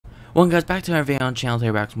Welcome guys back to our video on the channel.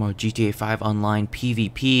 Today we're back to more GTA 5 Online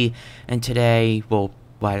PvP, and today, well,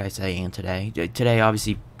 why did I say and today? Today,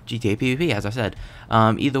 obviously, GTA PvP, as I said.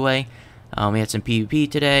 Either way, we had some PvP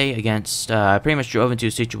today against, pretty much drove into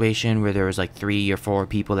a situation where there was like 3 or 4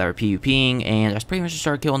 people that were PvPing, and I pretty much just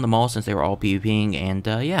started killing them all since they were all PvPing, and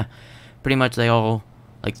yeah, pretty much they all,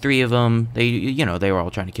 like 3 of them, they were all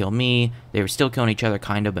trying to kill me. They were still killing each other,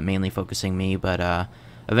 kind of, but mainly focusing me, but,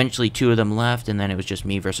 eventually 2 of them left, and then it was just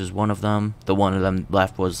me versus one of them. The one of them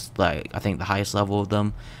left was, like, I think the highest level of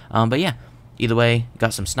them. But yeah, either way,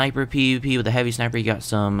 got some sniper PvP with the heavy sniper. You got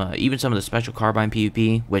some, even some of the special carbine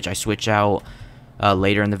PvP, which I switch out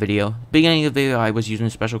later in the video. Beginning of the video, I was using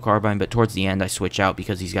special carbine, but towards the end, I switch out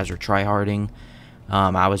because these guys were tryharding.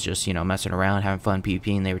 I was just, messing around, having fun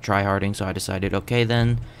PvPing. They were tryharding, so I decided, okay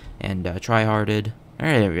then, and tryharded.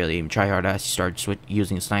 I didn't really even try hard. I started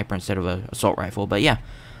using a sniper instead of an assault rifle. But yeah,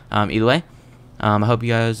 either way, I hope you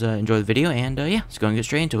guys enjoy the video, and yeah, let's go and get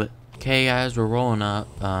straight into it. Okay, guys, we're rolling up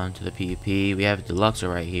to the PvP. We have Deluxe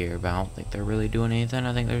right here, but I don't think they're really doing anything.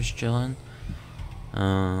 I think they're just chilling. What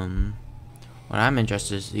I'm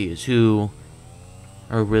interested to see is who,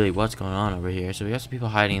 or really what's going on over here. So we got some people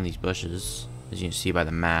hiding in these bushes, as you can see by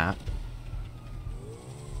the map.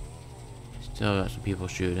 Still got some people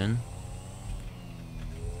shooting.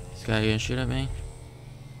 This guy gonna shoot at me?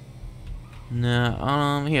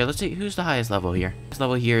 No, here, let's see, who's the highest level here? This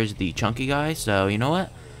level here is the chunky guy, so you know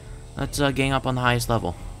what? Let's gang up on the highest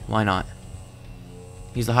level. Why not?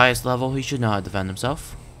 He's the highest level, he should know how to defend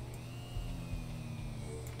himself.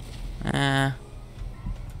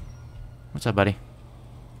 What's up, buddy?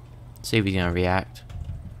 Let's see if he's gonna react.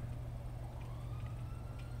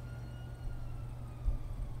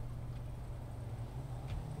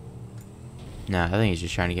 Nah, I think he's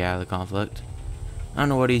just trying to get out of the conflict. I don't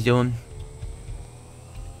know what he's doing.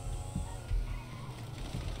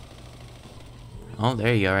 Oh,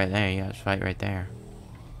 there you go, right there. You got to fight right there.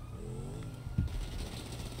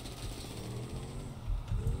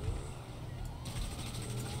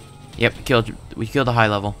 Yep, we killed the high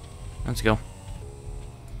level. Let's go.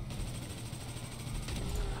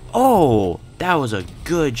 Oh, that was a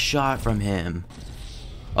good shot from him.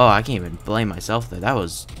 Oh, I can't even blame myself there. That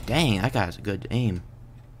was... Dang, that guy has a good aim.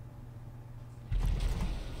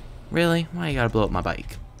 Really? Why you gotta blow up my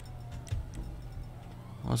bike?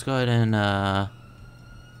 Let's go ahead and, if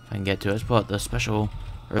I can get to it, let's pull out the special,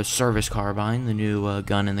 or service carbine, the new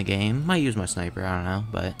gun in the game. Might use my sniper, I don't know,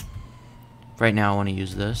 but right now I want to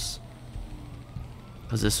use this.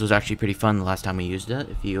 Because this was actually pretty fun the last time we used it.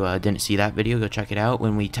 If you didn't see that video, go check it out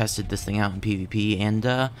when we tested this thing out in PvP, and,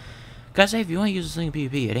 guys, hey, if you want to use this thing in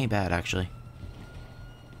PvP, it ain't bad, actually.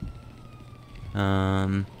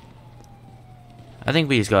 I think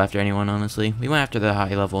we just go after anyone, honestly. We went after the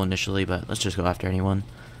high level initially, but let's just go after anyone.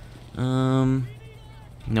 Nope,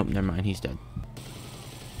 never mind, he's dead.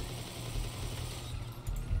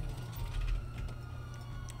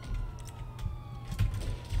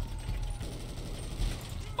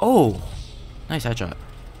 Oh! Nice headshot.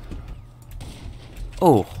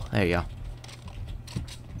 Oh, there you go.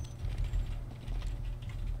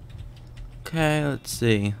 Okay, let's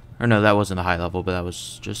see. Or no, that wasn't a high level, but that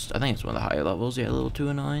was just... I think it's one of the higher levels. Yeah, level 2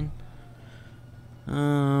 and 9.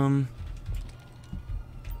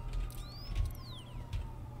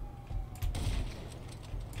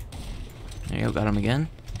 There you go, got him again.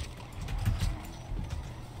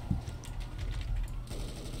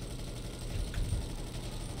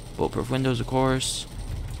 Bulletproof windows, of course.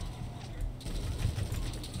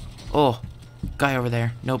 Oh, guy over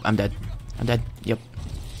there. Nope, I'm dead. I'm dead. Yep.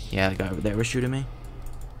 Yeah, the guy over there was shooting me.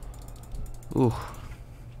 Ooh.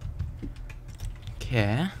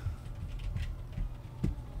 Okay.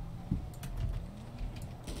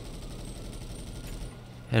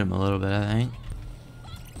 Hit him a little bit, I think.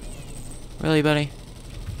 Really, buddy?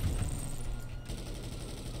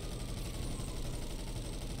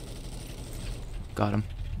 Got him.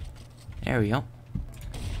 There we go.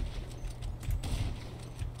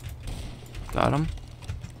 Got him.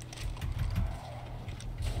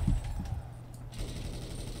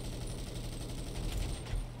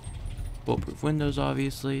 Bulletproof windows,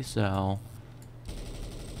 obviously, so...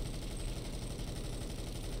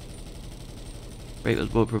 Break those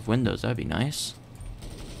bulletproof windows, that'd be nice.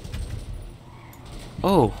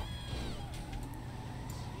 Oh!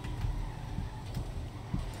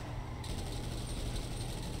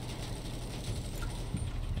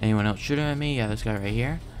 Anyone else shooting at me? Yeah, this guy right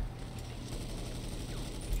here.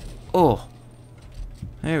 Oh!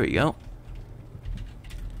 There we go.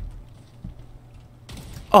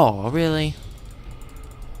 Oh, really?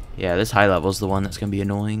 Yeah, this high level's the one that's gonna be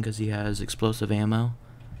annoying because he has explosive ammo.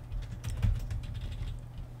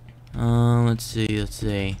 Let's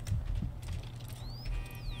see.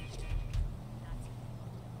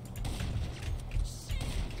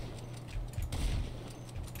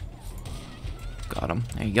 Got him.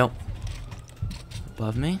 There you go.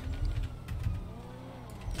 Above me.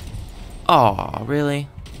 Oh, really?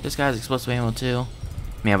 This guy's explosive ammo too?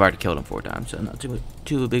 I mean, I've already killed him 4 times, so not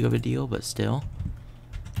too big of a deal, but still.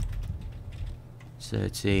 So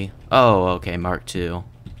let's see. Oh, okay, Mark II.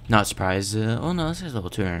 Not surprised. Oh no, this is level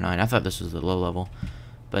 209. I thought this was the low level,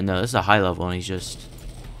 but no, this is a high level, and he's just.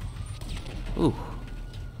 Ooh.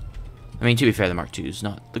 I mean, to be fair, the Mark II is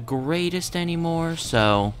not the greatest anymore,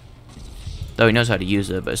 so. Though he knows how to use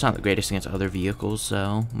it, but it's not the greatest against other vehicles,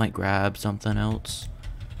 so might grab something else.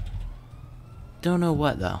 Don't know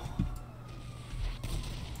what though.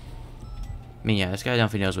 I mean, yeah, this guy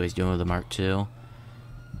definitely knows what he's doing with the Mark II.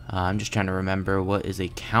 I'm just trying to remember what is a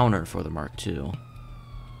counter for the Mark II.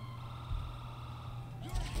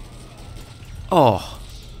 Oh!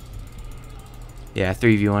 Yeah,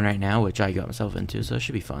 3v1 right now, which I got myself into, so it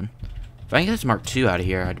should be fun. If I can get this Mark II out of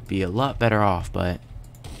here, I'd be a lot better off, but...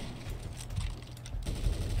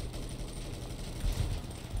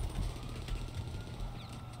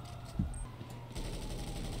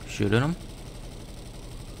 Shooting him.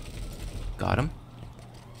 Got him.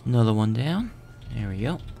 Another one down. There we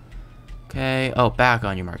go. Okay. Oh, back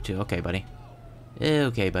on your Mark II. Okay, buddy.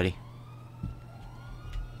 Okay, buddy.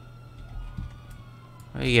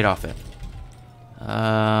 How do you get off it?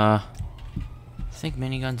 I think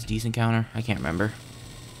minigun's decent counter. I can't remember.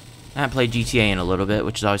 I haven't played GTA in a little bit,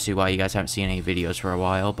 which is obviously why you guys haven't seen any videos for a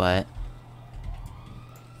while, but...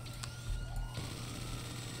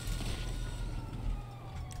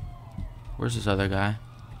 Where's this other guy?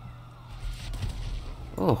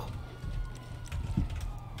 Oh.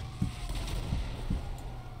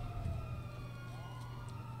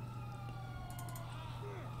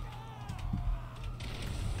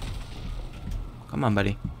 Come on,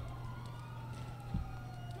 buddy.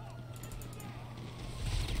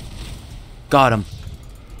 Got him.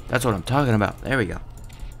 That's what I'm talking about. There we go.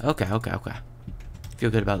 Okay. Feel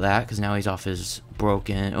good about that, because now he's off his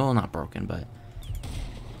broken... Oh, not broken, but...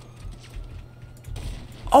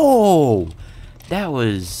 Oh! That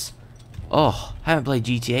was... Oh, I haven't played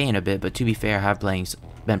GTA in a bit, but to be fair, I have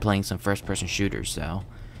been playing some first-person shooters, so...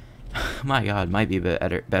 My god, might be a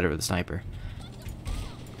bit better with a sniper.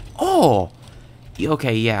 Oh!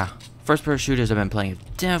 Okay, yeah. First-person shooters I've been playing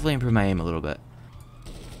have definitely improved my aim a little bit.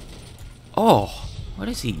 Oh! What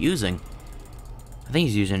is he using? I think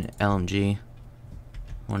he's using LMG.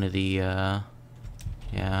 One of the,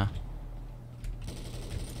 yeah.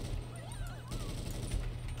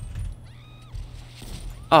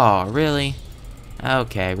 Oh, really?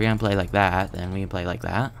 Okay, we're gonna play like that, then we can play like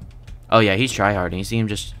that. Oh yeah, he's tryharding. You see him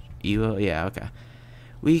just... yeah, okay.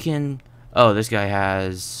 We can... Oh, this guy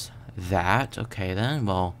has... that. Okay, then,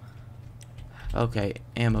 well... Okay,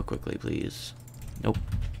 ammo quickly, please. Nope.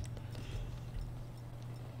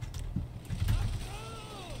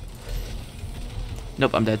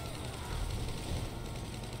 Nope, I'm dead.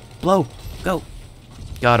 Blow! Go!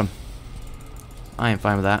 Got him. I am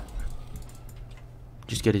fine with that.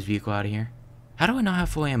 Just get his vehicle out of here. How do I not have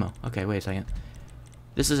full ammo? Okay, wait a second.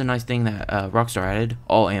 This is a nice thing that Rockstar added.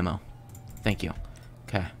 All ammo. Thank you.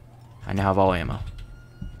 Okay. I now have all ammo.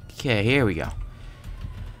 Okay, here we go.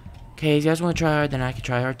 Okay, if you guys want to try hard, then I can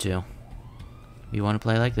try hard too. If you want to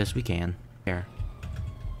play like this, we can. Here.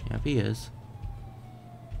 Yep, he is.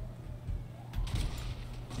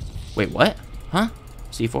 Wait, what? Huh?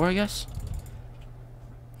 C4, I guess?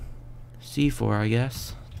 C4, I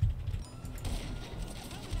guess.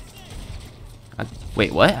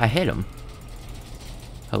 Wait, what? I hit him.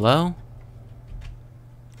 Hello?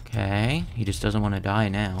 Okay, he just doesn't want to die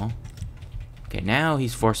now. Okay, now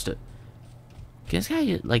he's forced to... This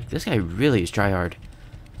guy, like, this guy really is tryhard.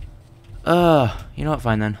 You know what,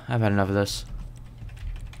 fine then. I've had enough of this.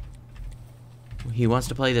 He wants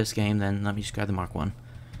to play this game, then let me just grab the Mark 1.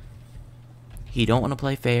 He don't want to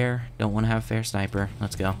play fair, don't want to have a fair sniper.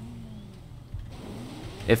 Let's go.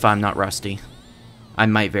 If I'm not rusty. I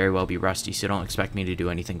might very well be rusty, so don't expect me to do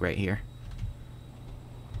anything great here.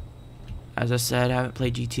 As I said, I haven't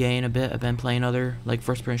played GTA in a bit. I've been playing other, like,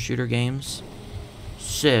 first-person shooter games.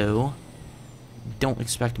 So, don't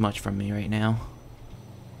expect much from me right now.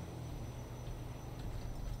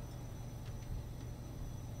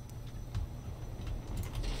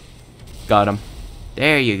 Got him.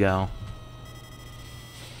 There you go.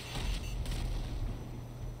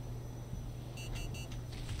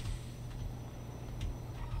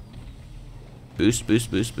 Boost, boost,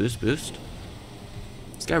 boost, boost, boost.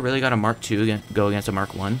 This guy really got a Mark II go against a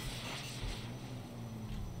Mark 1.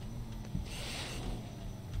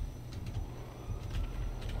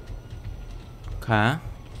 Okay.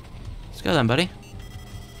 Let's go then, buddy.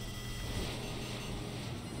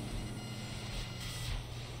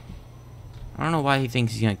 I don't know why he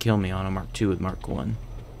thinks he's gonna kill me on a Mark II with Mark 1.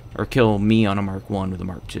 Or kill me on a Mark 1 with a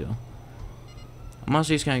Mark II. I'm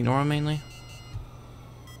honestly just gonna ignore him mainly.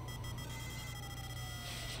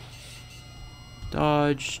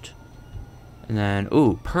 Dodged. And then,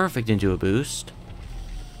 ooh, perfect into a boost.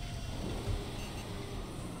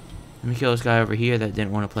 Let me kill this guy over here that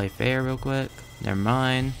didn't want to play fair real quick. Never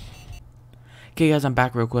mind. Okay, guys, I'm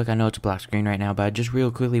back real quick. I know it's a black screen right now, but I just real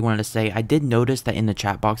quickly wanted to say, I did notice that in the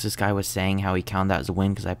chat box, this guy was saying how he counted that as a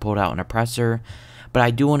win because I pulled out an oppressor. But I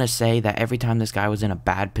do want to say that every time this guy was in a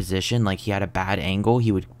bad position, like he had a bad angle,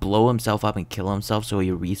 he would blow himself up and kill himself so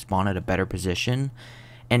he would respawn at a better position.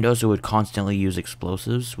 And also would constantly use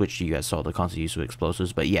explosives, which you guys saw the constant use of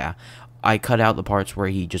explosives. But yeah, I cut out the parts where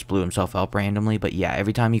he just blew himself up randomly. But yeah,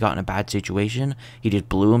 every time he got in a bad situation, he just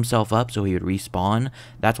blew himself up so he would respawn.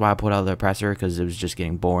 That's why I put out the oppressor, because it was just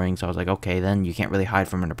getting boring. So I was like, okay, then you can't really hide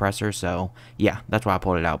from an oppressor. So yeah, that's why I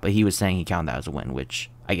pulled it out. But he was saying he counted that as a win, which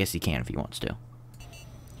I guess he can if he wants to.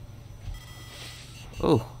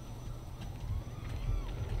 Oh.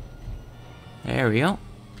 There we go.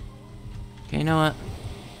 Okay, you know what?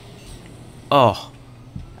 Oh.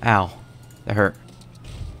 Ow. That hurt.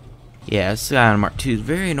 Yeah, this guy on Mark II is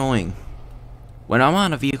very annoying. When I'm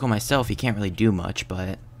on a vehicle myself, he can't really do much,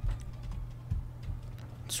 but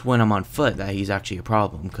it's when I'm on foot that he's actually a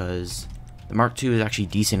problem, because the Mark II is actually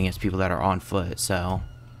decent against people that are on foot, so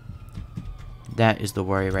that is the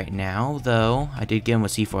worry right now, though. I did get him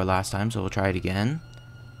with C4 last time, so we'll try it again.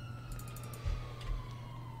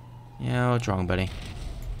 Yeah, what's wrong, buddy?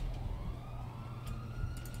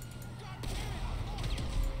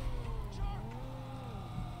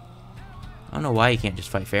 I don't know why you can't just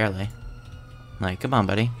fight fairly. Like, come on,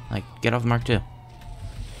 buddy. Like, get off Mark II.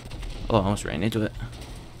 Oh, I almost ran into it.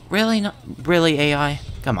 Really? Not really, AI?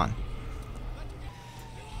 Come on.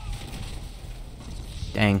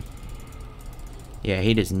 Dang. Yeah,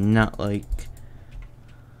 he does not like...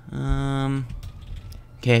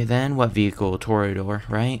 Okay, then what vehicle? Toreador,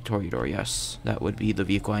 right? Toreador, yes. That would be the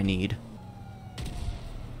vehicle I need.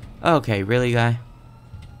 Okay, really, guy?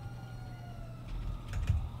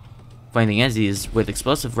 Funny thing is with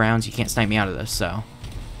explosive rounds, you can't snipe me out of this, so.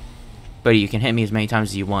 Buddy, you can hit me as many times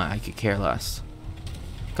as you want. I could care less.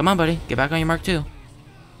 Come on, buddy. Get back on your Mark II.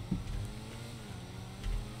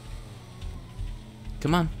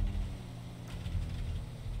 Come on.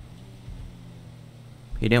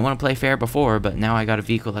 He didn't want to play fair before, but now I got a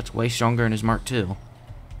vehicle that's way stronger in his Mark II.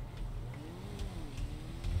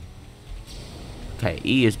 Okay,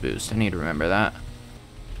 E is boost. I need to remember that.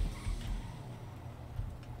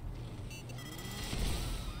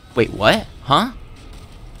 Wait, what? Huh?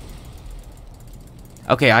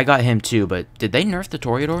 Okay, I got him too, but did they nerf the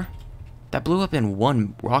Toreador? That blew up in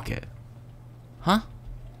one rocket. Huh?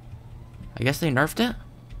 I guess they nerfed it?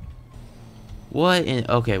 What in...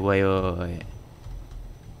 Okay, wait.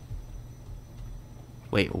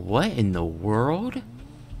 Wait, what in the world?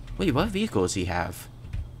 Wait, what vehicle does he have?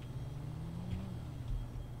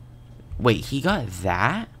 Wait, he got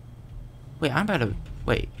that? Wait, I'm about to...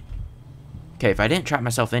 Wait. Okay, if I didn't trap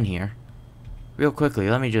myself in here, real quickly,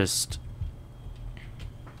 let me just...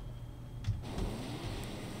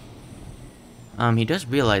 he does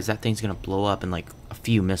realize that thing's gonna blow up in, like, a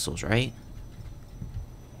few missiles, right?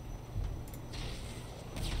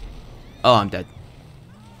 Oh, I'm dead.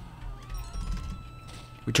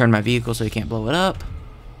 Return my vehicle so he can't blow it up.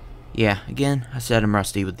 Yeah, again, I said I'm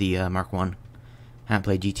rusty with the Mark 1. Haven't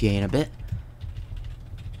played GTA in a bit.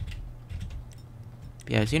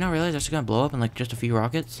 Yeah, does he not realize that's gonna blow up in like just a few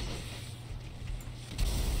rockets?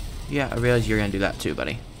 Yeah, I realize you're gonna do that too,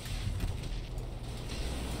 buddy.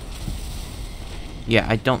 Yeah,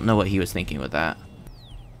 I don't know what he was thinking with that.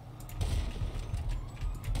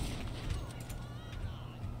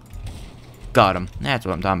 Got him. That's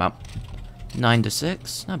what I'm talking about. 9 to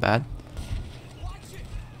 6, not bad.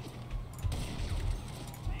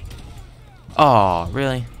 Oh,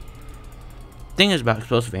 really? Thing is about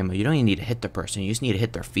explosive ammo, you don't even need to hit the person, you just need to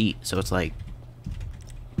hit their feet. So it's like,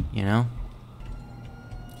 you know?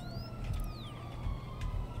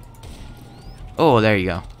 Oh, there you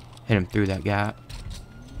go. Hit him through that gap.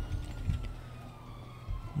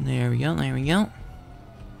 There we go, there we go.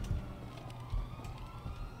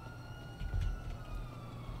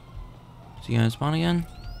 Is he gonna spawn again?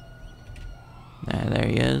 There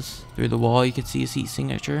he is. Through the wall, you can see his heat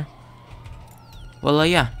signature. Well,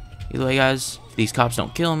 yeah. Either way, guys, if these cops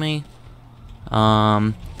don't kill me.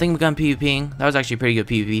 I think we're gonna PvPing. That was actually a pretty good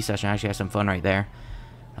PvP session. I actually had some fun right there.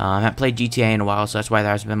 I haven't played GTA in a while, so that's why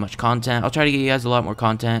there hasn't been much content. I'll try to get you guys a lot more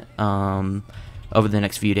content over the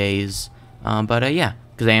next few days. Yeah,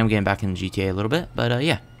 because I am getting back into GTA a little bit.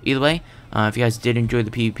 Yeah, either way, if you guys did enjoy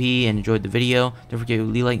the PvP and enjoyed the video, don't forget to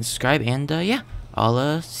leave, like, and subscribe. And yeah,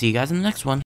 I'll see you guys in the next one.